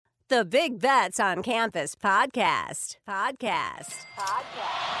The Big Bets on Campus podcast. All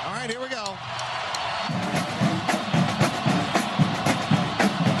right, here we go.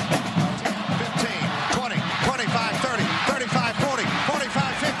 15, 20, 25, 30, 35, 40,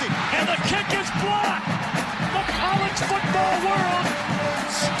 45, 50. And the kick is blocked. The college football world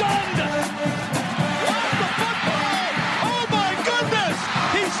stunned. What the football? Oh, my goodness.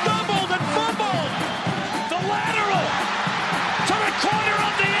 He stumbled and fumbled. The lateral to the corner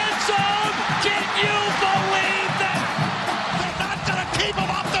of the end zone. Can you believe that? They're not going to keep him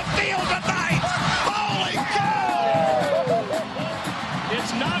off the field tonight. Holy cow.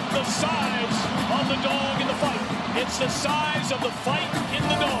 It's not the size of the dog in the fight. It's the size of the fight in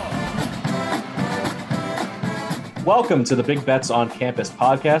the dog. Welcome to the Big Bets on Campus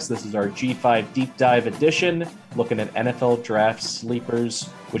podcast. This is our G5 deep dive edition, looking at NFL draft sleepers,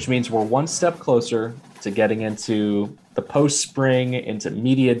 which means we're one step closer to getting into the post-spring, into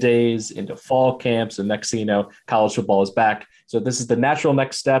media days, into fall camps, and next thing you know, college football is back. So this is the natural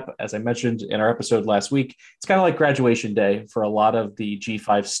next step. As I mentioned in our episode last week, it's kind of like graduation day for a lot of the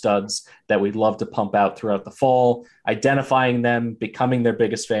G5 studs that we love to pump out throughout the fall. Identifying them, becoming their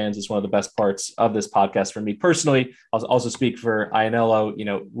biggest fans is one of the best parts of this podcast for me personally. I'll also speak for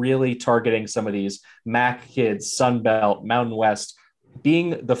Ianello, really targeting some of these MAC kids, Sun Belt, Mountain West.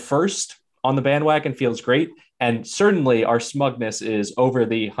 Being the first on the bandwagon feels great. And certainly our smugness is over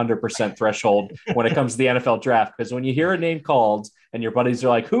the 100% threshold when it comes to the NFL draft. Because when you hear a name called and your buddies are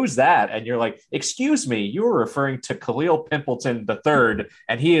like, who's that? And you're like, excuse me, you were referring to Khalil Pimpleton III,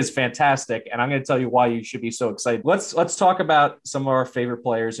 and he is fantastic. And I'm going to tell you why you should be so excited. Let's talk about some of our favorite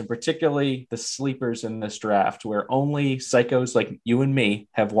players, and particularly the sleepers in this draft, where only psychos like you and me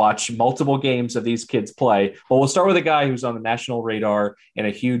have watched multiple games of these kids play. But we'll start with a guy who's on the national radar in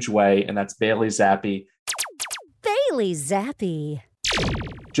a huge way, and that's Bailey Zappe. Bailey Zappe.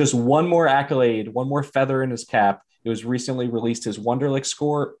 Just one more accolade, one more feather in his cap. It was recently released his Wonderlic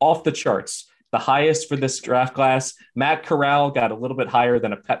score off the charts, the highest for this draft class. Matt Corral got a little bit higher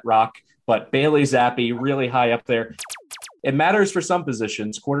than a pet rock, but Bailey Zappe really high up there. It matters for some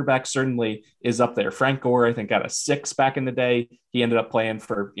positions. Quarterback certainly is up there. Frank Gore, I think, got a 6 back in the day. He ended up playing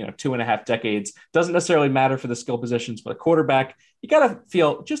for 2.5 decades. Doesn't necessarily matter for the skill positions, but a quarterback, you got to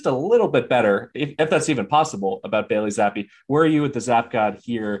feel just a little bit better, if that's even possible, about Bailey Zappe. Where are you with the Zap God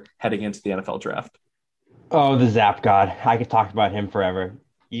here heading into the NFL draft? Oh, the Zap God. I could talk about him forever.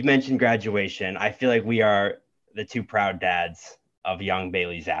 You mentioned graduation. I feel like we are the two proud dads of young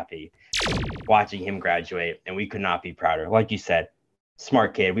Bailey Zappe, watching him graduate, and we could not be prouder. Like you said,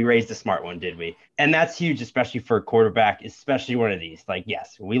 smart kid. We raised a smart one, did we? And that's huge, especially for a quarterback, especially one of these. Like,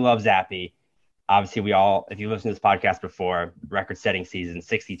 yes, we love Zappe. Obviously, we all, if you listen to this podcast before, record-setting season,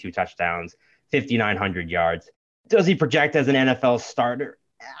 62 touchdowns, 5,900 yards. Does he project as an NFL starter?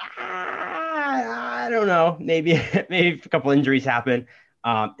 I don't know. Maybe a couple injuries happen.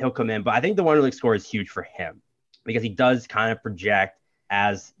 He'll come in. But I think the Wonderlic score is huge for him because he does kind of project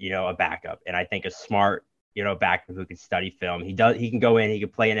as, a backup. And I think a smart, backup who can study film. He can go in, he can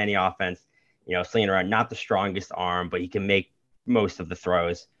play in any offense, slinging around, not the strongest arm, but he can make most of the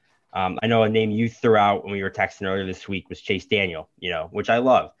throws. I know a name you threw out when we were texting earlier this week was Chase Daniel, which I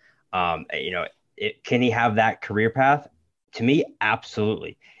love. Can he have that career path? To me,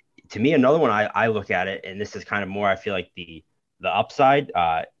 absolutely. To me, another one I look at it, and this is kind of more, I feel like the upside,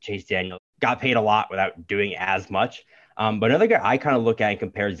 Chase Daniel got paid a lot without doing as much. But another guy I kind of look at and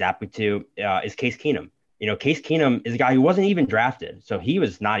compare Zappe to is Case Keenum. Case Keenum is a guy who wasn't even drafted. So he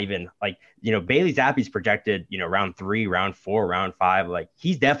was not even Bailey Zappe's projected, round 3, round 4, round 5. Like,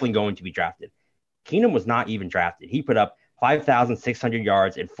 he's definitely going to be drafted. Keenum was not even drafted. He put up 5,600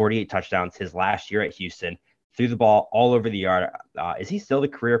 yards and 48 touchdowns his last year at Houston, threw the ball all over the yard. Is he still the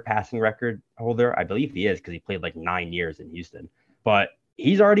career passing record holder? I believe he is, because he played 9 years in Houston. But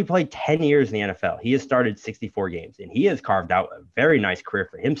he's already played 10 years in the NFL. He has started 64 games, and he has carved out a very nice career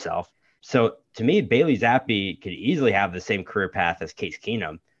for himself. So to me, Bailey Zappe could easily have the same career path as Case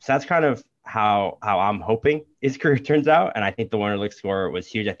Keenum. So that's kind of how I'm hoping his career turns out. And I think the Wonderlic score was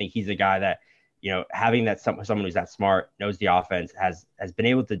huge. I think he's a guy that, having that someone who's that smart, knows the offense, has been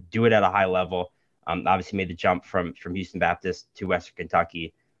able to do it at a high level. Obviously made the jump from Houston Baptist to Western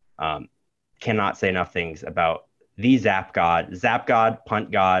Kentucky. Cannot say enough things about the Zap God, punt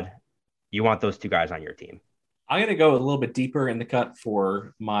God. You want those two guys on your team. I'm going to go a little bit deeper in the cut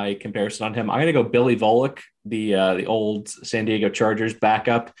for my comparison on him. I'm going to go Billy Volek, the old San Diego Chargers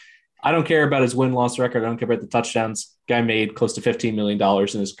backup. I don't care about his win-loss record. I don't care about the touchdowns. Guy made close to $15 million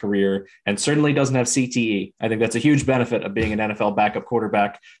in his career and certainly doesn't have CTE. I think that's a huge benefit of being an NFL backup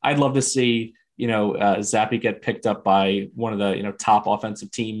quarterback. I'd love to see, Zappe get picked up by one of the, top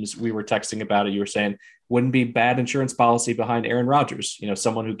offensive teams, we were texting about it. You were saying wouldn't be bad insurance policy behind Aaron Rodgers,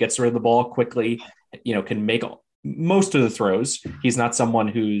 someone who gets rid of the ball quickly, can make most of the throws. He's not someone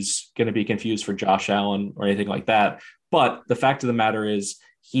who's going to be confused for Josh Allen or anything like that. But the fact of the matter is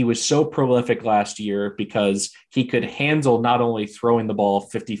he was so prolific last year because he could handle not only throwing the ball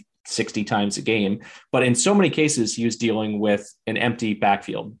 50, 60 times a game, but in so many cases, he was dealing with an empty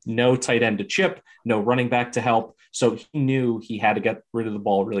backfield, no tight end to chip, no running back to help. So he knew he had to get rid of the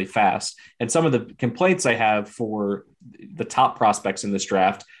ball really fast. And some of the complaints I have for the top prospects in this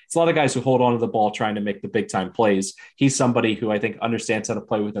draft, it's a lot of guys who hold on to the ball trying to make the big time plays. He's somebody who I think understands how to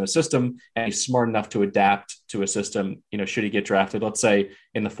play within a system, and he's smart enough to adapt to a system, should he get drafted, let's say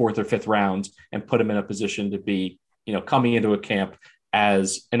in the 4th or 5th round, and put him in a position to be, coming into a camp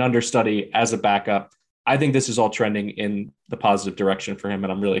as an understudy, as a backup. I think this is all trending in the positive direction for him,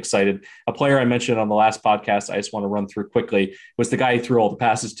 and I'm really excited. A player I mentioned on the last podcast, I just want to run through quickly, was the guy he threw all the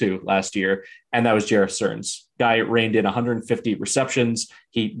passes to last year, and that was Jerreth Sterns. Guy reined in 150 receptions.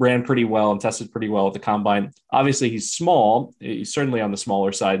 He ran pretty well and tested pretty well at the combine. Obviously, he's small. He's certainly on the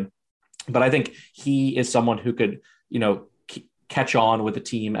smaller side, but I think he is someone who could, catch on with a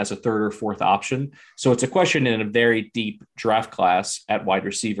team as a 3rd or 4th option. So it's a question in a very deep draft class at wide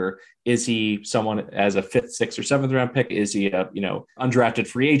receiver. Is he someone as a 5th, 6th, or 7th round pick? Is he a, undrafted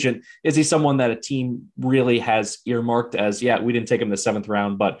free agent? Is he someone that a team really has earmarked as, we didn't take him the 7th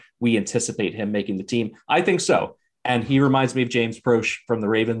round, but we anticipate him making the team? I think so. And he reminds me of James Proche from the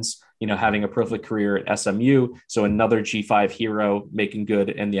Ravens, having a prolific career at SMU. So another G5 hero making good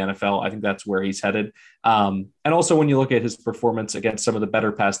in the NFL. I think that's where he's headed. And also when you look at his performance against some of the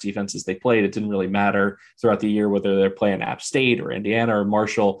better pass defenses they played, it didn't really matter throughout the year, whether they're playing App State or Indiana or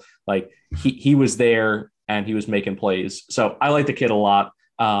Marshall. Like he was there and he was making plays. So I like the kid a lot.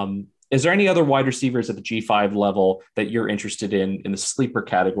 Is there any other wide receivers at the G5 level that you're interested in the sleeper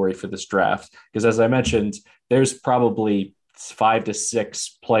category for this draft? Because as I mentioned, there's probably 5 to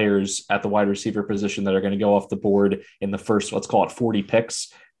 6 players at the wide receiver position that are going to go off the board in the first, let's call it 40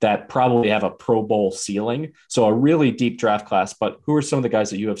 picks, that probably have a Pro Bowl ceiling. So a really deep draft class. But who are some of the guys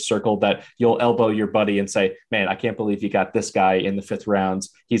that you have circled that you'll elbow your buddy and say, man, I can't believe you got this guy in the 5th round.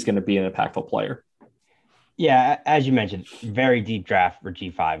 He's going to be an impactful player. Yeah, as you mentioned, very deep draft for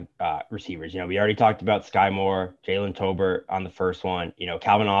G5 receivers. We already talked about Sky Moore, Jalen Tolbert on the first one.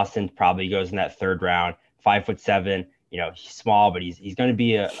 Calvin Austin probably goes in that 3rd round, 5'7". He's small, but he's going to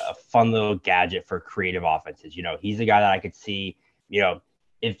be a fun little gadget for creative offenses. He's a guy that I could see,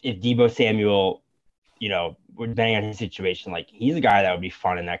 if Deebo Samuel, depending on his situation, like he's a guy that would be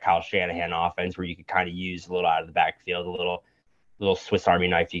fun in that Kyle Shanahan offense where you could kind of use a little out of the backfield, a little Swiss Army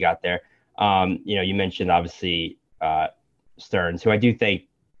knife you got there. You mentioned obviously Sterns, who I do think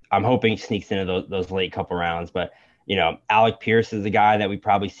I'm hoping sneaks into those late couple rounds, but Alec Pierce is the guy that we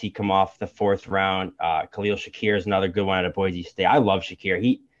probably see come off the 4th round. Khalil Shakir is another good one at Boise State. I love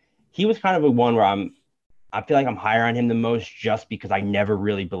Shakir. He was kind of a one where I feel like I'm higher on him the most just because I never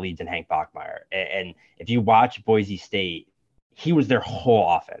really believed in Hank Bachmeier. And if you watch Boise State, he was their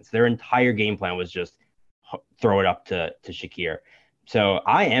whole offense. Their entire game plan was just throw it up to Shakir. So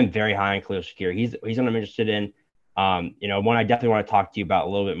I am very high on Khalil Shakir. He's one I'm interested in. One I definitely want to talk to you about a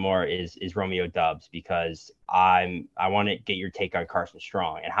little bit more is Romeo Doubs, because I want to get your take on Carson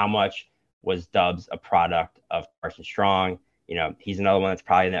Strong and how much was Doubs a product of Carson Strong. He's another one that's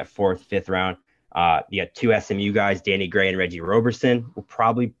probably in that 4th, 5th round. You got 2 SMU guys, Danny Gray and Reggie Roberson. We'll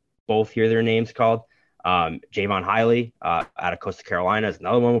probably both hear their names called. Javon Hiley out of Coastal Carolina is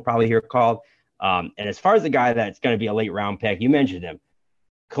another one we'll probably hear called. And as far as the guy that's going to be a late round pick, you mentioned him.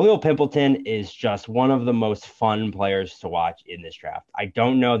 Khalil Pimpleton is just one of the most fun players to watch in this draft. I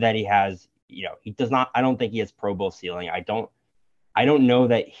don't know that he has, he does not, I don't think he has Pro Bowl ceiling. I don't know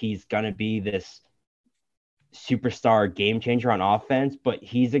that he's going to be this superstar game changer on offense, but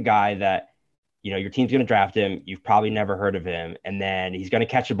he's a guy that, your team's going to draft him. You've probably never heard of him. And then he's going to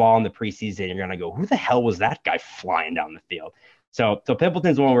catch a ball in the preseason. And you're going to go, who the hell was that guy flying down the field? So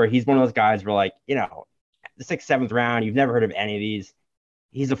Pimpleton's one where he's one of those guys where the 6th, 7th round, you've never heard of any of these.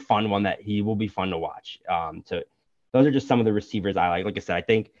 He's a fun one that he will be fun to watch. So those are just some of the receivers I like. Like I said, I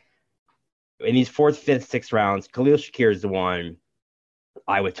think in these 4th, 5th, 6th rounds, Khalil Shakir is the one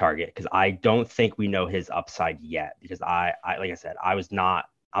I would target because I don't think we know his upside yet. Because I like I said,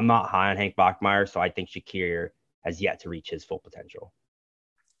 I'm not high on Hank Bachmeier, so I think Shakir has yet to reach his full potential.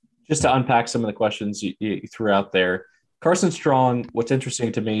 Just to unpack some of the questions you threw out there, Carson Strong. What's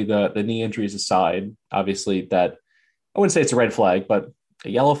interesting to me, the knee injuries aside, obviously that I wouldn't say it's a red flag, but a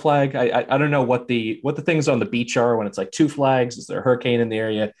yellow flag. I don't know what the things on the beach are when it's like 2 flags. Is there a hurricane in the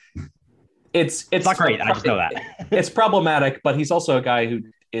area? It's not great. I just know that. It's problematic, but he's also a guy who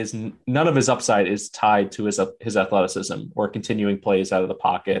is none of his upside is tied to his athleticism or continuing plays out of the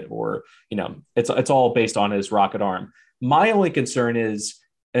pocket, or it's all based on his rocket arm. My only concern is,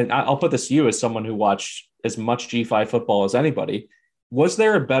 and I'll put this to you as someone who watched as much G5 football as anybody, was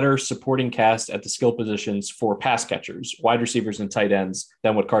there a better supporting cast at the skill positions for pass catchers, wide receivers, and tight ends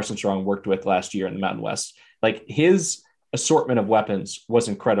than what Carson Strong worked with last year in the Mountain West? Like, his assortment of weapons was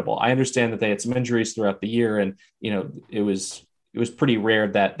incredible. I understand that they had some injuries throughout the year, and it was pretty rare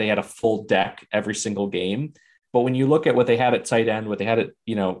that they had a full deck every single game. But when you look at what they had at tight end, what they had at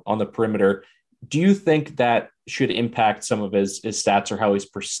on the perimeter, do you think that should impact some of his stats or how he's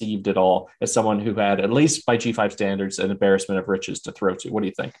perceived at all as someone who had, at least by G5 standards, an embarrassment of riches to throw to? What do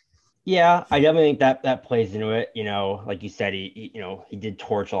you think? Yeah, I definitely think that plays into it. Like you said, he did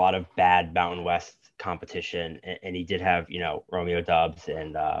torch a lot of bad Mountain West competition, and he did have, Romeo Doubs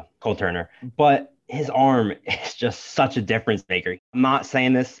and Cole Turner, but his arm is just such a difference maker. I'm not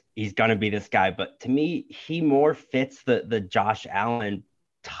saying he's going to be this guy, but to me, he more fits the Josh Allen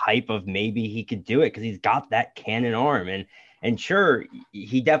type of, maybe he could do it because he's got that cannon arm, and sure,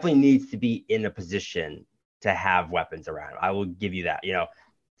 he definitely needs to be in a position to have weapons around him. I will give you that,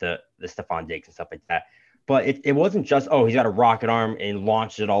 the Stephon Diggs and stuff like that. But it wasn't just, he's got a rocket arm and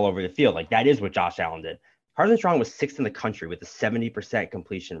launched it all over the field. Like, that is what Josh Allen did. Carson Strong was 6th in the country with a 70%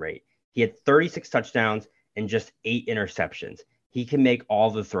 completion rate. He had 36 touchdowns and just 8 interceptions. He can make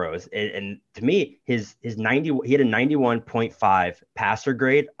all the throws. And to me, he had a 91.5 passer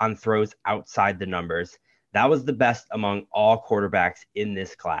grade on throws outside the numbers. That was the best among all quarterbacks in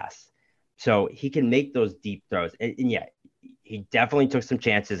this class. So he can make those deep throws. And yeah, he definitely took some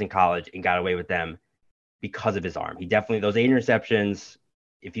chances in college and got away with them because of his arm. He definitely, those 8 interceptions,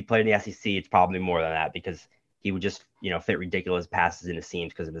 if he played in the SEC, it's probably more than that, because he would just, fit ridiculous passes into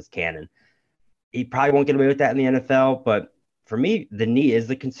seams because of his cannon. He probably won't get away with that in the NFL, but for me, the knee is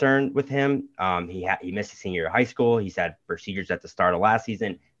the concern with him. He missed his senior year of high school. He's had procedures at the start of last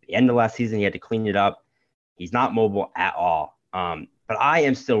season. At the end of last season, he had to clean it up. He's not mobile at all. But I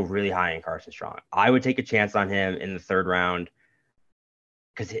am still really high in Carson Strong. I would take a chance on him in the 3rd round,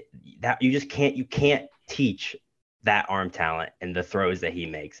 because you can't teach that arm talent and the throws that he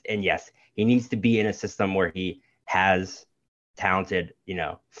makes. And yes, he needs to be in a system where he has talented,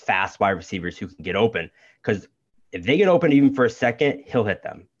 fast wide receivers who can get open, because if they get open even for a second, he'll hit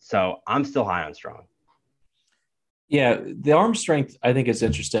them. So I'm still high on Strong. Yeah, the arm strength, I think, is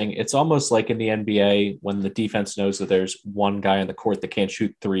interesting. It's almost like in the NBA when the defense knows that there's one guy on the court that can't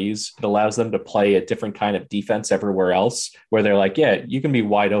shoot threes. It allows them to play a different kind of defense everywhere else, where they're like, yeah, you can be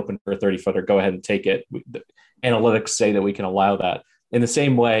wide open for a 30-footer. Go ahead and take it. The analytics say that we can allow that. In the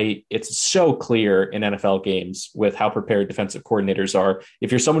same way, it's so clear in NFL games with how prepared defensive coordinators are.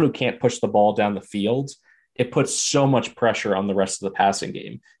 If you're someone who can't push the ball down the field, it puts so much pressure on the rest of the passing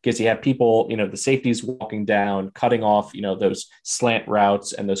game, because you have people, the safeties walking down, cutting off, those slant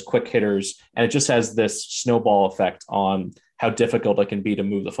routes and those quick hitters. And it just has this snowball effect on how difficult it can be to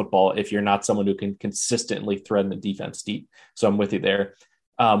move the football if you're not someone who can consistently thread the defense deep. So I'm with you there.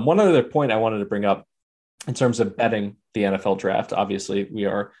 One other point I wanted to bring up in terms of betting the NFL draft. Obviously, we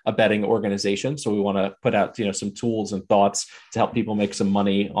are a betting organization, so we want to put out, some tools and thoughts to help people make some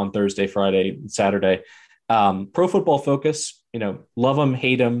money on Thursday, Friday, and Saturday. Pro Football Focus, love them,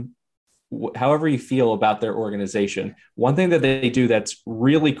 hate them, however you feel about their organization. One thing that they do that's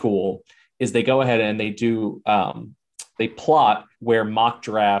really cool is they go ahead and they do, they plot where mock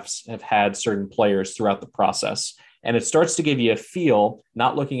drafts have had certain players throughout the process. And it starts to give you a feel,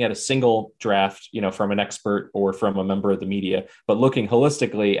 not looking at a single draft, from an expert or from a member of the media, but looking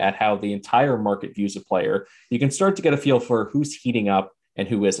holistically at how the entire market views a player. You can start to get a feel for who's heating up and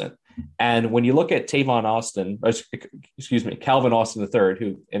who isn't. And when you look at Calvin Austin III,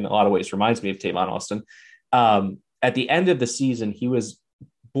 who in a lot of ways reminds me of Tavon Austin, at the end of the season, he was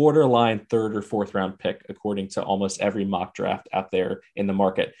borderline 3rd or 4th round pick, according to almost every mock draft out there in the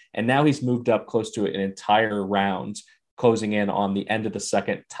market. And now he's moved up close to an entire round, closing in on the end of the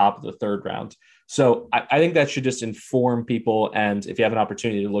 2nd, top of the 3rd round. So I think that should just inform people. And if you have an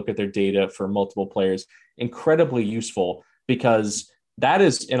opportunity to look at their data for multiple players, incredibly useful, because that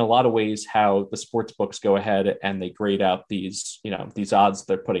is in a lot of ways how the sports books go ahead and they grade out these odds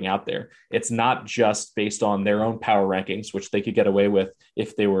they're putting out there. It's not just based on their own power rankings, which they could get away with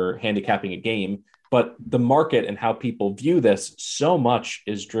if they were handicapping a game, but the market and how people view this so much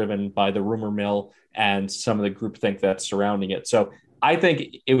is driven by the rumor mill and some of the groupthink that's surrounding it. So I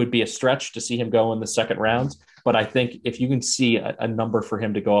think it would be a stretch to see him go in the 2nd round, But I think if you can see a number for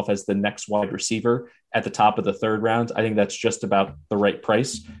him to go off as the next wide receiver at the top of the third round, I think that's just about the right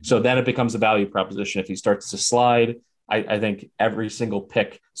price. So then it becomes a value proposition. If he starts to slide, I think every single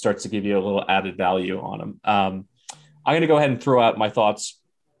pick starts to give you a little added value on him. I'm going to go ahead and throw out my thoughts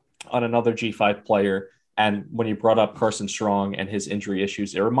on another G5 player. And when you brought up Carson Strong and his injury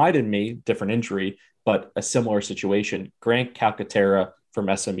issues, it reminded me, different injury, but a similar situation. Grant Calcaterra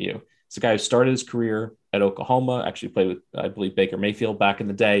from SMU. It's a guy who started his career at Oklahoma, actually played with, I believe, Baker Mayfield back in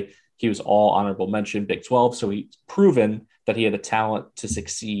the day. He was all honorable mention Big 12. So he's proven that he had the talent to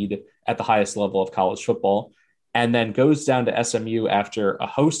succeed at the highest level of college football, and then goes down to SMU after a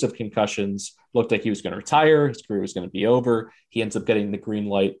host of concussions. Looked like he was going to retire. His career was going to be over. He ends up getting the green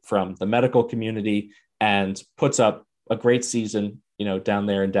light from the medical community and puts up a great season, down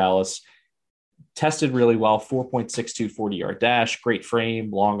there in Dallas. Tested really well, 4.62 40-yard dash, great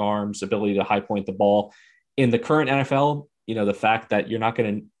frame, long arms, ability to high point the ball. In the current NFL, the fact that you're not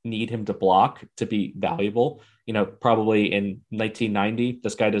going to need him to block to be valuable, probably in 1990,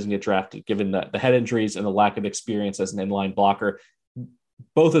 this guy doesn't get drafted given the head injuries and the lack of experience as an inline blocker.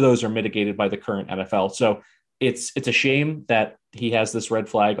 Both of those are mitigated by the current NFL. So it's a shame that he has this red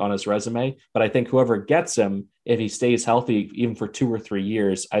flag on his resume, but I think whoever gets him, if he stays healthy, even for 2 or 3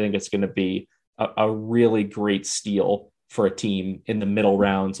 years, I think it's going to be a really great steal for a team in the middle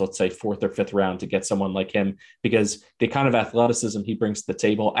rounds, let's say 4th or 5th round, to get someone like him, because the kind of athleticism he brings to the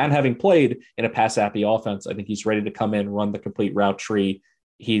table, and having played in a pass happy offense, I think he's ready to come in, run the complete route tree.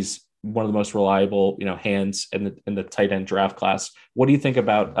 He's one of the most reliable, hands in the tight end draft class. What do you think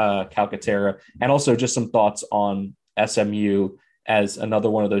about Calcaterra? And also just some thoughts on SMU as another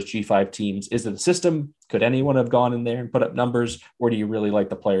one of those G5 teams. Is it a system? Could anyone have gone in there and put up numbers? Or do you really like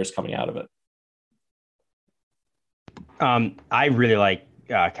the players coming out of it? I really like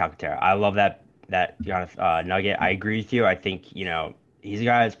Calcaterra. I love that nugget. I agree with you. I think, he's a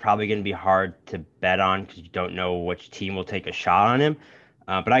guy that's probably going to be hard to bet on because you don't know which team will take a shot on him.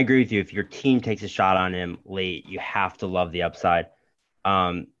 But I agree with you. If your team takes a shot on him late, you have to love the upside.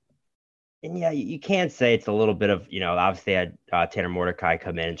 And yeah, you can't say it's a little bit of, obviously they had Tanner Mordecai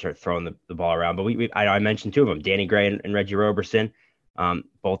come in and start throwing the ball around. But I mentioned 2 of them, Danny Gray and Reggie Roberson,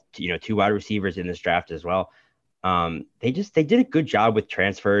 both, 2 wide receivers in this draft as well. They did a good job with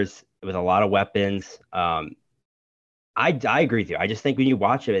transfers, with a lot of weapons. I agree with you. I just think when you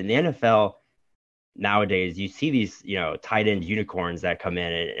watch it in the NFL nowadays, you see these, tight end unicorns that come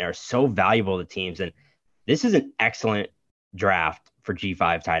in and are so valuable to teams. And this is an excellent draft for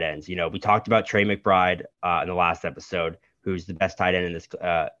G5 tight ends. We talked about Trey McBride in the last episode, who's the best tight end in this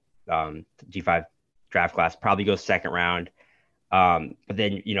G5 draft class, probably goes 2nd round. But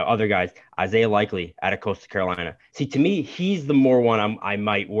then, other guys, Isaiah Likely out of Coastal Carolina. See, to me, he's the more one I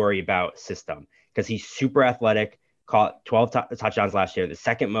might worry about system, because he's super athletic, caught 12 touchdowns last year, the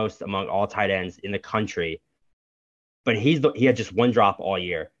 2nd most among all tight ends in the country. But he had just 1 drop all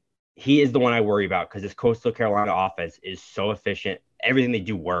year. He is the one I worry about because this Coastal Carolina offense is so efficient. Everything they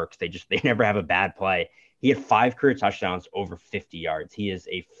do works. They never have a bad play. He had 5 career touchdowns over 50 yards. He is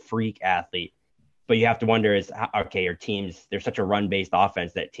a freak athlete. But you have to wonder your teams, there's such a run-based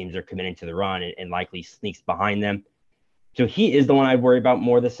offense that teams are committing to the run and Likely sneaks behind them. So he is the one I'd worry about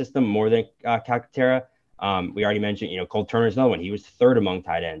more the system, more than Calcaterra. We already mentioned, Cole Turner's another one. He was 3rd among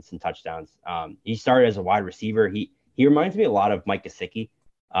tight ends in touchdowns. He started as a wide receiver. He reminds me a lot of Mike Gesicki,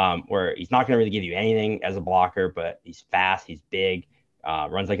 where he's not going to really give you anything as a blocker, but he's fast, he's big,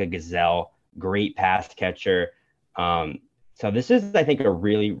 runs like a gazelle, great pass catcher. So this is, I think, a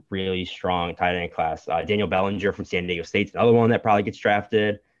really, really strong tight end class. Daniel Bellinger from San Diego State's another one that probably gets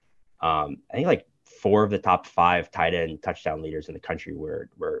drafted. I think like 4 of the top 5 tight end touchdown leaders in the country were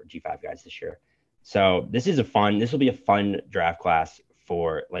G5 guys this year. So this will be a fun draft class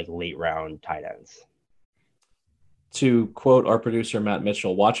for like late round tight ends. To quote our producer, Matt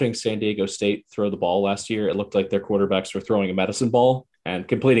Mitchell, watching San Diego State throw the ball last year, it looked like their quarterbacks were throwing a medicine ball, and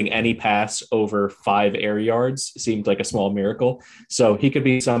completing any pass over 5 air yards seemed like a small miracle. So he could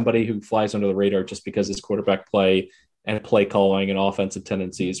be somebody who flies under the radar just because his quarterback play and play calling and offensive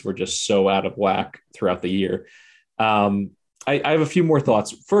tendencies were just so out of whack throughout the year. I have a few more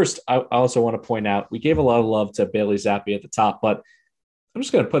thoughts. First, I also want to point out, we gave a lot of love to Bailey Zappi at the top, but I'm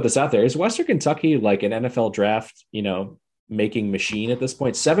just going to put this out there. Is Western Kentucky like an NFL draft, making machine at this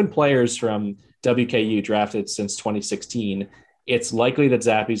point? 7 players from WKU drafted since 2016. It's likely that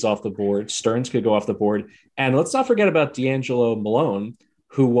Zappi's off the board. Stearns could go off the board. And let's not forget about D'Angelo Malone,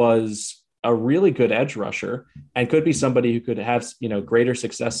 who was a really good edge rusher and could be somebody who could have, greater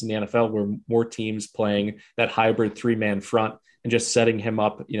success in the NFL, where more teams playing that hybrid 3-man front and just setting him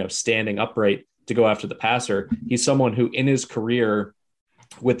up, standing upright to go after the passer. He's someone who in his career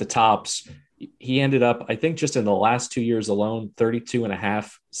with the Tops, he ended up, I think just in the last 2 years alone, 32 and a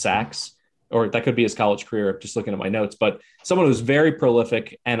half sacks, or that could be his college career. Just looking at my notes, but someone who's very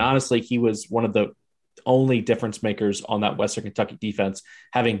prolific. And honestly, he was one of the only difference makers on that Western Kentucky defense,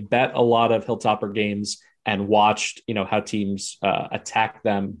 having bet a lot of Hilltopper games and watched, how teams attack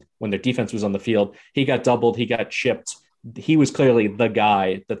them when their defense was on the field. He got doubled. He got chipped. He was clearly the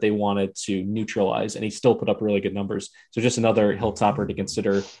guy that they wanted to neutralize, and he still put up really good numbers. So just another Hilltopper to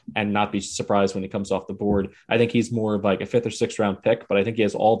consider and not be surprised when he comes off the board. I think he's more of like a 5th or 6th round pick, but I think he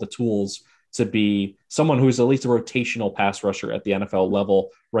has all the tools to be someone who's at least a rotational pass rusher at the NFL level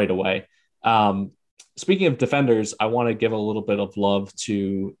right away. Speaking of defenders, I want to give a little bit of love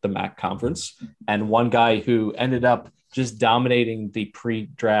to the MAC conference, and one guy who ended up just dominating the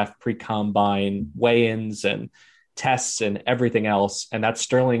pre-draft, pre-combine weigh-ins and tests and everything else. And that's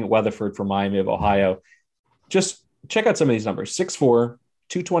Sterling Weatherford from Miami of Ohio. Just check out some of these numbers: 6'4",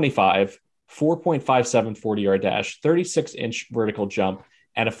 225, 4.57 40-yard dash, 36-inch vertical jump,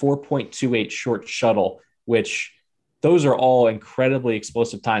 and a 4.28 short shuttle, which those are all incredibly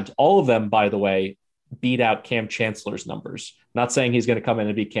explosive times. All of them, by the way, beat out Cam Chancellor's numbers. Not saying he's going to come in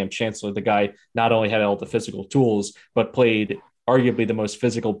and beat Cam Chancellor. The guy not only had all the physical tools, but played arguably the most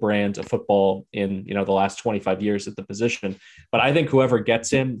physical brand of football in, the last 25 years at the position. But I think whoever gets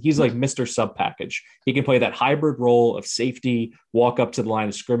him, he's like Mr. Sub package. He can play that hybrid role of safety, walk up to the line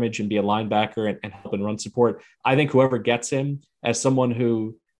of scrimmage and be a linebacker and help and run support. I think whoever gets him, as someone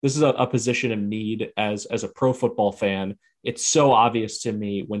who, this is a position of need as a pro football fan, it's so obvious to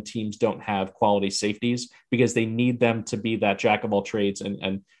me when teams don't have quality safeties, because they need them to be that jack of all trades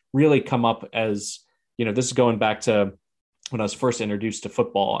and really come up as, this is going back to when I was first introduced to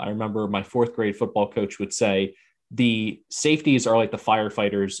football. I remember my 4th grade football coach would say the safeties are like the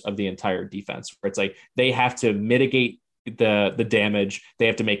firefighters of the entire defense, where it's like they have to mitigate the damage. They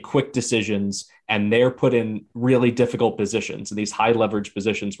have to make quick decisions, and they're put in really difficult positions, in these high leverage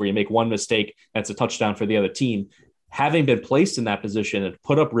positions where you make one mistake and it's a touchdown for the other team. Having been placed in that position and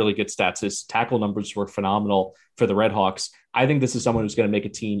put up really good stats, his tackle numbers were phenomenal for the Redhawks. I think this is someone who's going to make a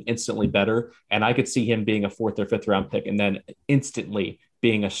team instantly better. And I could see him being a 4th or 5th round pick and then instantly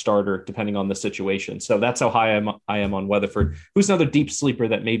being a starter depending on the situation. So that's how high I am on Weatherford, who's another deep sleeper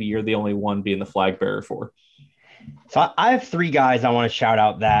that maybe you're the only one being the flag bearer for. So I have 3 guys I want to shout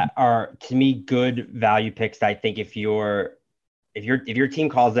out that are, to me, good value picks that I think if your team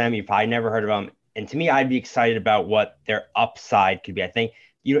calls them, you've probably never heard of them. And to me, I'd be excited about what their upside could be. I think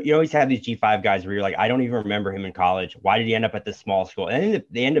you always have these G5 guys where you're like, I don't even remember him in college. Why did he end up at this small school? And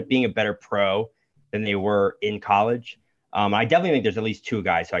they end up being a better pro than they were in college. I definitely think there's at least 2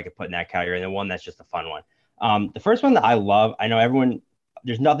 guys who I could put in that category, and then one that's just a fun one. The first one that I love, I know everyone,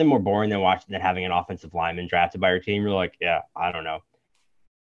 there's nothing more boring than having an offensive lineman drafted by your team. You're like, yeah, I don't know.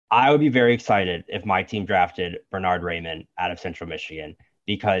 I would be very excited if my team drafted Bernard Raymond out of Central Michigan,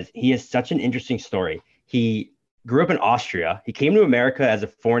 because he is such an interesting story. He grew up in Austria. He came to America as a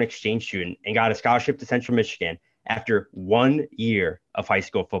foreign exchange student and got a scholarship to Central Michigan after 1 year of high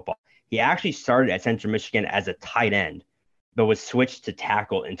school football. He actually started at Central Michigan as a tight end, but was switched to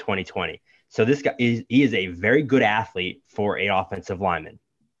tackle in 2020. So this guy he is a very good athlete for an offensive lineman.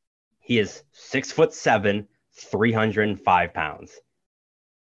 He is 6'7", 305 pounds.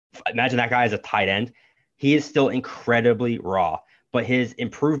 Imagine that guy as a tight end. He is still incredibly raw, but his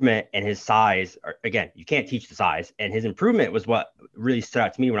improvement and his size again, you can't teach the size. And his improvement was what really stood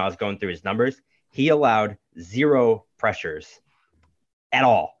out to me when I was going through his numbers. He allowed 0 pressures at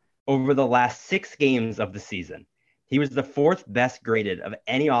all over the last 6 games of the season. He was the 4th best graded of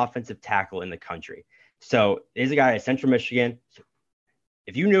any offensive tackle in the country. So there's a guy at Central Michigan.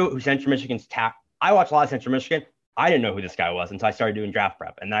 If you knew who Central Michigan's I watched a lot of Central Michigan. I didn't know who this guy was until I started doing draft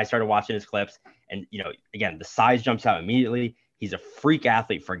prep. And then I started watching his clips. And, again, the size jumps out immediately. He's a freak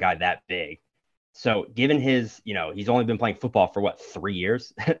athlete for a guy that big. So given his, he's only been playing football for 3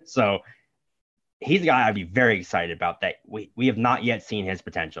 years. So he's a guy I'd be very excited about that. We have not yet seen his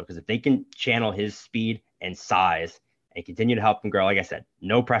potential, because if they can channel his speed and size and continue to help him grow, like I said,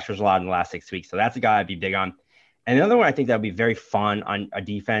 no pressures allowed in the last 6 weeks. So that's a guy I'd be big on. And the other one I think that would be very fun on a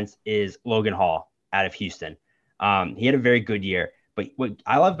defense is Logan Hall out of Houston. He had a very good year, but what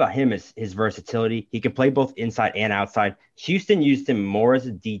I love about him is his versatility. He can play both inside and outside. Houston used him more as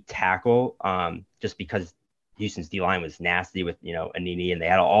a D tackle, just because Houston's D line was nasty with, Anini, and they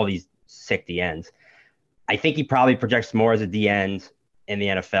had all these sick D ends. I think he probably projects more as a D end in the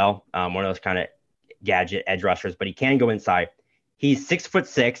NFL, one of those kind of gadget edge rushers, but he can go inside. He's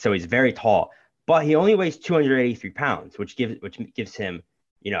 6'6", so he's very tall, but he only weighs 283 pounds, which gives him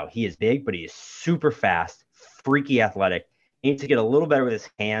He is big, but he is super fast, freaky athletic. He needs to get a little better with his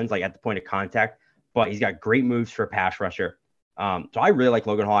hands, like at the point of contact, but he's got great moves for a pass rusher. So I really like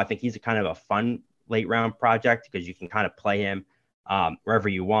Logan Hall. I think he's a kind of a fun late round project because you can kind of play him wherever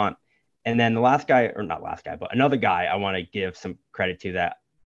you want. And then the last guy, or not last guy, but another guy I want to give some credit to that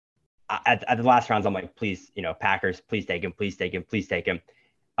at the last rounds, I'm like, please, Packers, please take him, please take him, please take him,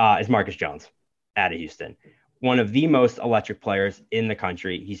 is Marcus Jones out of Houston. One of the most electric players in the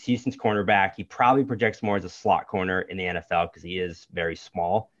country. He's Houston's cornerback. He probably projects more as a slot corner in the NFL because he is very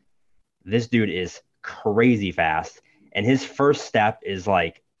small. This dude is crazy fast. And his first step is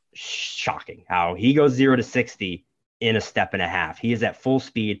like shocking how he goes 0 to 60 in a step and a half. He is at full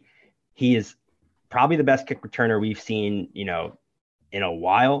speed. He is probably the best kick returner we've seen, in a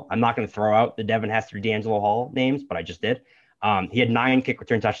while. I'm not going to throw out the Devin Hester, D'Angelo Hall names, but I just did. He had 9 kick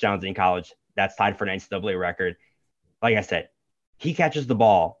return touchdowns in college. That's tied for an NCAA record. Like I said, he catches the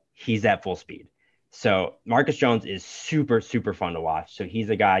ball. He's at full speed. So Marcus Jones is super, super fun to watch. So he's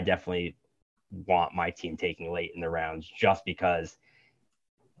a guy I definitely want my team taking late in the rounds just because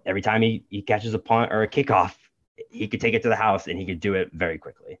every time he catches a punt or a kickoff, he could take it to the house and he could do it very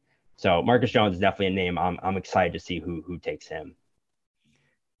quickly. So Marcus Jones is definitely a name. I'm excited to see who takes him.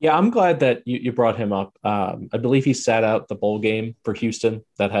 Yeah, I'm glad that you brought him up. I believe he sat out the bowl game for Houston.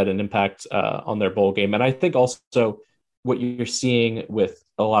 That had an impact on their bowl game. And I think also what you're seeing with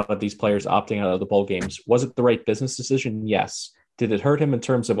a lot of these players opting out of the bowl games, was it the right business decision? Yes. Did it hurt him in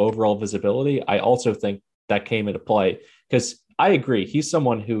terms of overall visibility? I also think that came into play because I agree. He's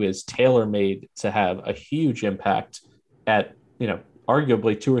someone who is tailor-made to have a huge impact at,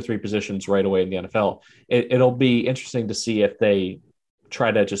 arguably 2 or 3 positions right away in the NFL. It'll be interesting to see if they try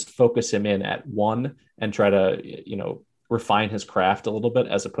to just focus him in at one and try to, refine his craft a little bit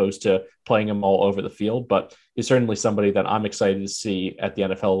as opposed to playing him all over the field. But he's certainly somebody that I'm excited to see at the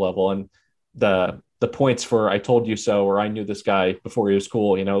NFL level. And the points for I told you so, or I knew this guy before he was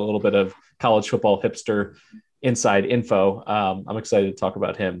cool, a little bit of college football hipster inside info. I'm excited to talk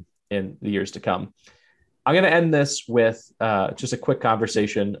about him in the years to come. I'm going to end this with just a quick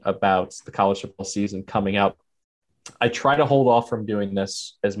conversation about the college football season coming up. I try to hold off from doing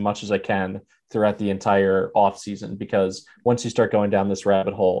this as much as I can throughout the entire off season, because once you start going down this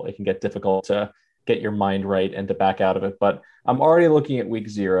rabbit hole, it can get difficult to get your mind right and to back out of it. But I'm already looking at week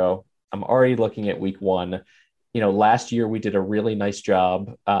 0. I'm already looking at week 1. Last year we did a really nice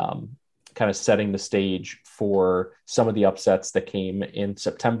job kind of setting the stage for some of the upsets that came in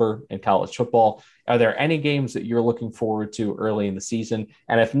September in college football. Are there any games that you're looking forward to early in the season?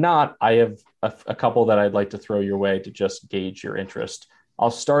 And if not, I have a couple that I'd like to throw your way to just gauge your interest.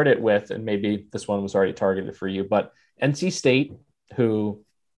 I'll start it with, and maybe this one was already targeted for you, but NC State, who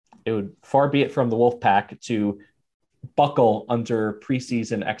it would far be it from the Wolfpack to buckle under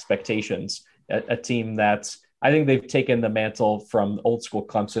preseason expectations, a team that's, I think they've taken the mantle from old school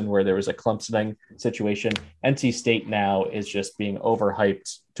Clemson where there was a Clemsoning situation. NC State now is just being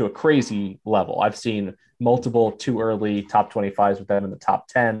overhyped to a crazy level. I've seen multiple too early top 25s with them in the top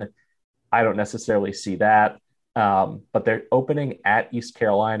 10. I don't necessarily see that. But they're opening at East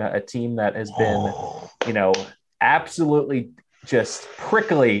Carolina, a team that has been, absolutely just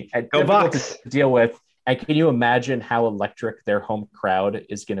prickly and difficult to deal with. And can you imagine how electric their home crowd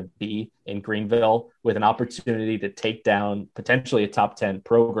is going to be in Greenville with an opportunity to take down potentially a top 10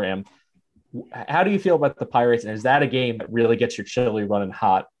 program? How do you feel about the Pirates? And is that a game that really gets your chili running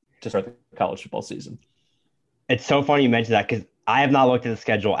hot to start the college football season? It's so funny you mentioned that because I have not looked at the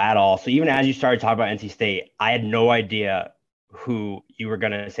schedule at all. So even as you started talking about NC State, I had no idea who you were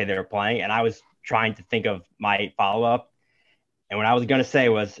going to say they were playing. And I was trying to think of my follow-up. And what I was going to say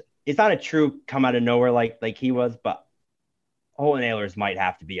was, it's not a true come out of nowhere like he was, but Holton Ahlers might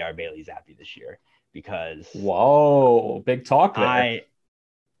have to be our Bailey Zappi this year because whoa, big talk there.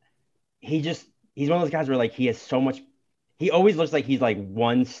 He's one of those guys where like he has so much. He always looks like he's like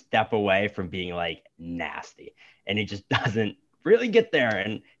one step away from being like nasty, and he just doesn't really get there.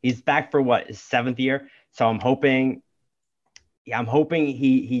 And he's back for his 7th year, so I'm hoping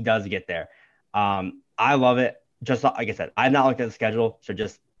he does get there. I love it. Just like I said, I've not looked at the schedule, so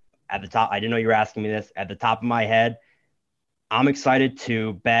just at the top, I didn't know you were asking me this. At the top of my head, I'm excited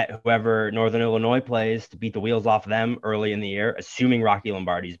to bet whoever Northern Illinois plays to beat the wheels off them early in the year, assuming Rocky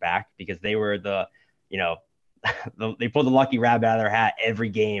Lombardi's back, because they were they pulled the lucky rabbit out of their hat every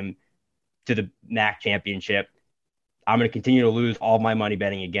game to the MAC championship. I'm going to continue to lose all my money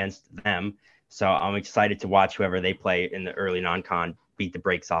betting against them. So I'm excited to watch whoever they play in the early non-con beat the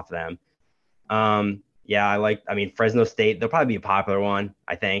brakes off them. Fresno State, they'll probably be a popular one,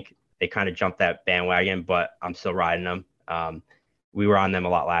 I think. They kind of jumped that bandwagon, but I'm still riding them. we were on them a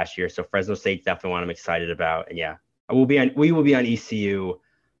lot last year. So Fresno State's definitely one I'm excited about. And yeah, we will be on ECU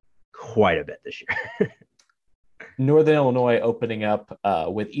quite a bit this year. Northern Illinois opening up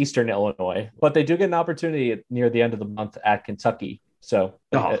with Eastern Illinois, but they do get an opportunity near the end of the month at Kentucky. So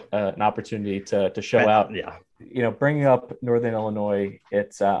an opportunity to show out. Yeah. Bringing up Northern Illinois,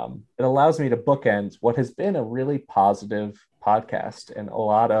 it allows me to bookend what has been a really positive podcast and a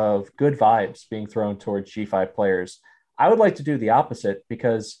lot of good vibes being thrown towards G5 players. I would like to do the opposite,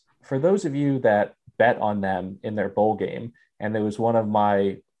 because for those of you that bet on them in their bowl game, and it was one of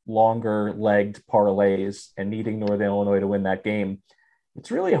my longer legged parlays and needing Northern Illinois to win that game,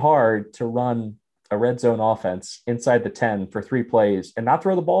 it's really hard to run a red zone offense inside the 10 for 3 plays and not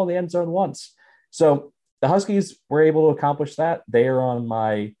throw the ball in the end zone once. So the Huskies were able to accomplish that. They're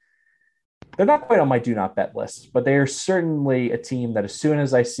not quite on my do not bet list, but they are certainly a team that as soon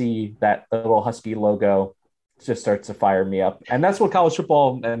as I see that little Husky logo, just starts to fire me up. And that's what college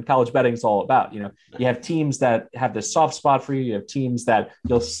football and college betting is all about. You have teams that have this soft spot for you. You have teams that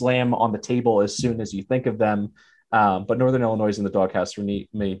you'll slam on the table as soon as you think of them. But Northern Illinois is in the doghouse for me,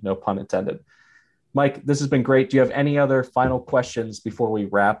 no pun intended. Mike, this has been great. Do you have any other final questions before we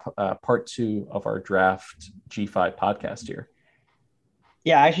wrap part 2 of our draft G5 podcast here?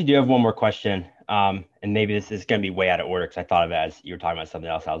 Yeah, I actually do have one more question. And maybe this is going to be way out of order because I thought of it as you were talking about something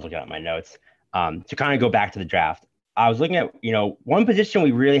else. I was looking at my notes. To kind of go back to the draft, I was looking at, one position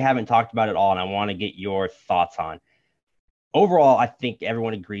we really haven't talked about at all, and I want to get your thoughts on. Overall, I think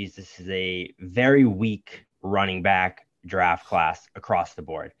everyone agrees this is a very weak running back draft class across the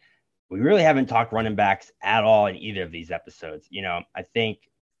board. We really haven't talked running backs at all in either of these episodes. I think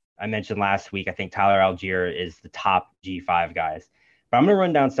I mentioned last week, I think Tyler Algier is the top G5 guys. But I'm going to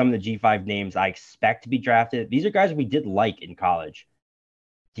run down some of the G5 names I expect to be drafted. These are guys we did like in college.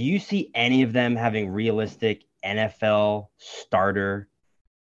 Do you see any of them having realistic NFL starter,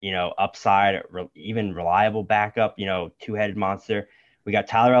 upside, even reliable backup, two-headed monster? We got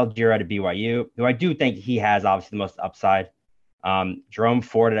Tyler Algier out of BYU, who I do think he has obviously the most upside. Jerome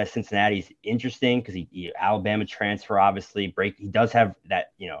Ford at Cincinnati is interesting because he Alabama transfer, obviously. He does have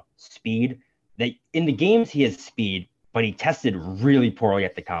that, speed. That in the games he has speed, but he tested really poorly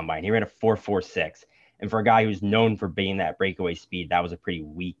at the combine. He ran a 4.46. And for a guy who's known for being that breakaway speed, that was a pretty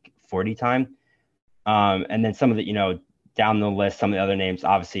weak 40 time. And then some of the, down the list, some of the other names,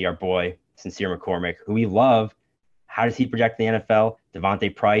 obviously our boy, Sincere McCormick, who we love. How does he project in the NFL?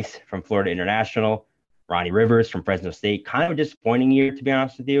 Devontae Price from Florida International, Ronnie Rivers from Fresno State. Kind of a disappointing year, to be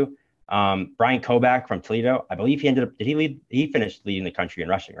honest with you. Brian Koback from Toledo. I believe he finished leading the country in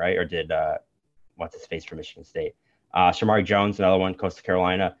rushing, right? Or did, what's his face from Michigan State? Shamari Jones, another one, Coastal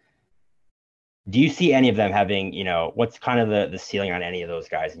Carolina. Do you see any of them having, what's kind of the ceiling on any of those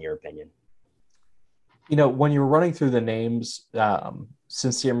guys in your opinion? When you're running through the names,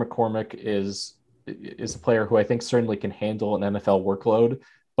 Sincere McCormick is a player who I think certainly can handle an NFL workload.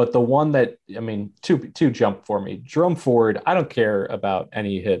 But the one that, two jump for me. Jerome Ford, I don't care about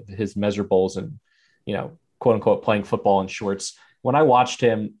any of his measurables and, quote unquote, playing football in shorts. When I watched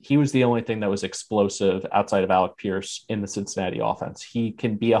him, he was the only thing that was explosive outside of Alec Pierce in the Cincinnati offense. He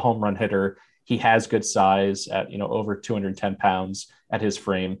can be a home run hitter. He has good size at, over 210 pounds at his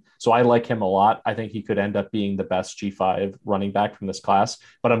frame. So I like him a lot. I think he could end up being the best G5 running back from this class.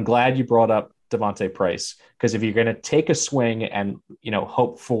 But I'm glad you brought up Devontae Price, because if you're going to take a swing and,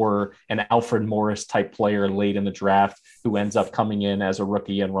 hope for an Alfred Morris type player late in the draft who ends up coming in as a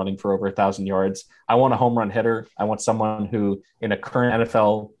rookie and running for over 1,000 yards, I want a home run hitter. I want someone who, in a current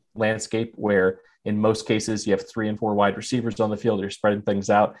NFL landscape where in most cases you have 3 and 4 wide receivers on the field, you're spreading things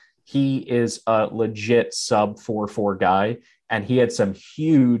out. He is a legit sub 4.4 guy, and he had some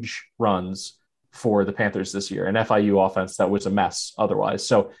huge runs for the Panthers this year, an FIU offense that was a mess otherwise.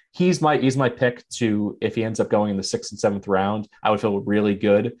 So he's my pick to, if he ends up going in the 6th and 7th round, I would feel really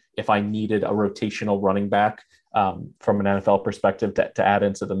good if I needed a rotational running back from an NFL perspective to add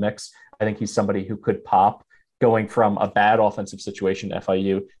into the mix. I think he's somebody who could pop going from a bad offensive situation to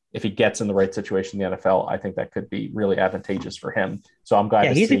FIU. If he gets in the right situation in the NFL, I think that could be really advantageous for him. So I'm glad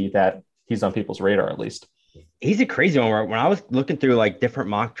to see that he's on people's radar at least. He's a crazy one. When I was looking through different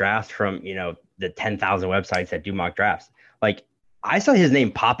mock drafts from, the 10,000 websites that do mock drafts, I saw his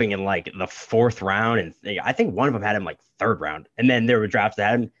name popping in the 4th round. And I think one of them had him 3rd round. And then there were drafts that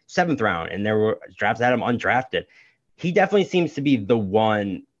had him 7th round, and there were drafts that had him undrafted. He definitely seems to be the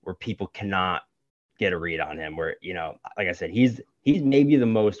one where people cannot get a read on him, where, like I said, he's maybe the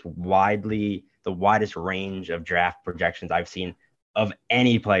widest range of draft projections I've seen of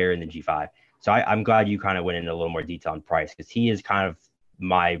any player in the G5. So I'm glad you kind of went into a little more detail on Price, because he is kind of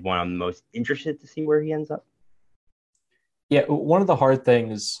my one I'm most interested to see where he ends up. Yeah, one of the hard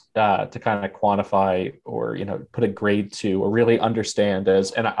things to kind of quantify or put a grade to or really understand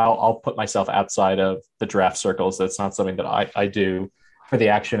is, and I'll put myself outside of the draft circles. That's not something that I do for the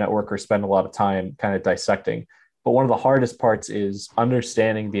Action Network or spend a lot of time kind of dissecting. But one of the hardest parts is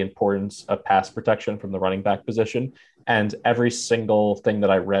understanding the importance of pass protection from the running back position. And every single thing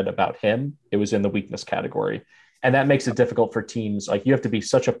that I read about him, it was in the weakness category. And that makes it difficult for teams. Like, you have to be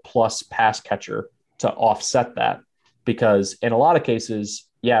such a plus pass catcher to offset that. Because in a lot of cases,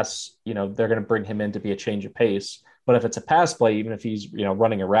 yes, they're going to bring him in to be a change of pace. But if it's a pass play, even if he's,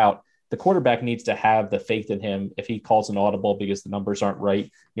 running a route, the quarterback needs to have the faith in him. If he calls an audible because the numbers aren't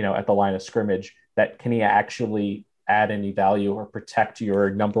right, at the line of scrimmage, that can he actually add any value or protect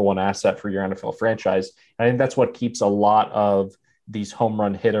your number one asset for your NFL franchise? And I think that's what keeps a lot of these home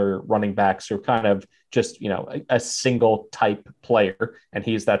run hitter running backs who are kind of just, a single type player, and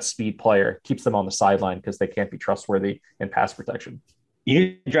he's that speed player, keeps them on the sideline because they can't be trustworthy in pass protection.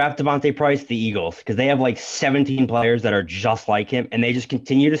 You draft Devontae Price, the Eagles, because they have like 17 players that are just like him, and they just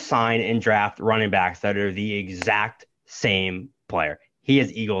continue to sign and draft running backs that are the exact same player. He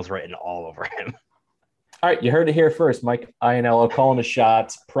has Eagles written all over him. All right, you heard it here first. Mike Ianniello calling a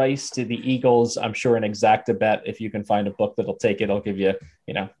shot. Price to the Eagles. I'm sure an exacta bet. If you can find a book that'll take it, I'll give you,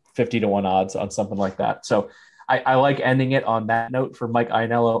 50-1 odds on something like that. So I like ending it on that note. For Mike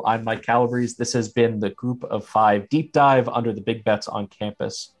Ianniello, I'm Mike Calabrese. This has been the Group of Five Deep Dive under the Big Bets on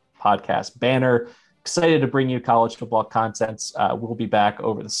Campus podcast banner. Excited to bring you college football content. We'll be back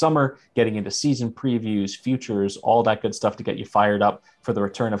over the summer, getting into season previews, futures, all that good stuff to get you fired up for the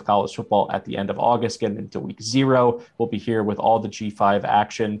return of college football at the end of August, getting into week 0. We'll be here with all the G5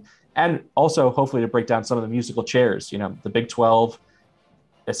 action, and also hopefully to break down some of the musical chairs. The Big 12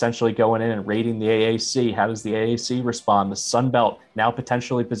 essentially going in and raiding the AAC. How does the AAC respond? The Sun Belt now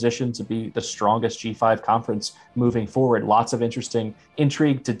potentially positioned to be the strongest G5 conference moving forward. Lots of interesting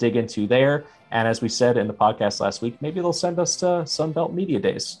intrigue to dig into there. And as we said in the podcast last week, maybe they'll send us to Sun Belt Media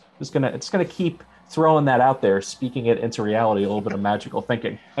Days. It's gonna keep throwing that out there, speaking it into reality, a little bit of magical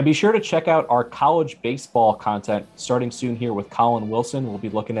thinking. And be sure to check out our college baseball content starting soon here with Colin Wilson. We'll be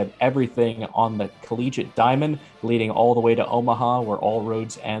looking at everything on the collegiate diamond, leading all the way to Omaha, where all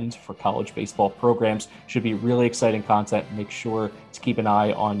roads end for college baseball programs. Should be really exciting content. Make sure to keep an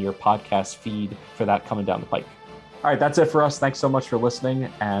eye on your podcast feed for that coming down the pike. All right, that's it for us. Thanks so much for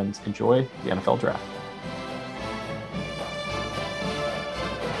listening, and enjoy the NFL Draft.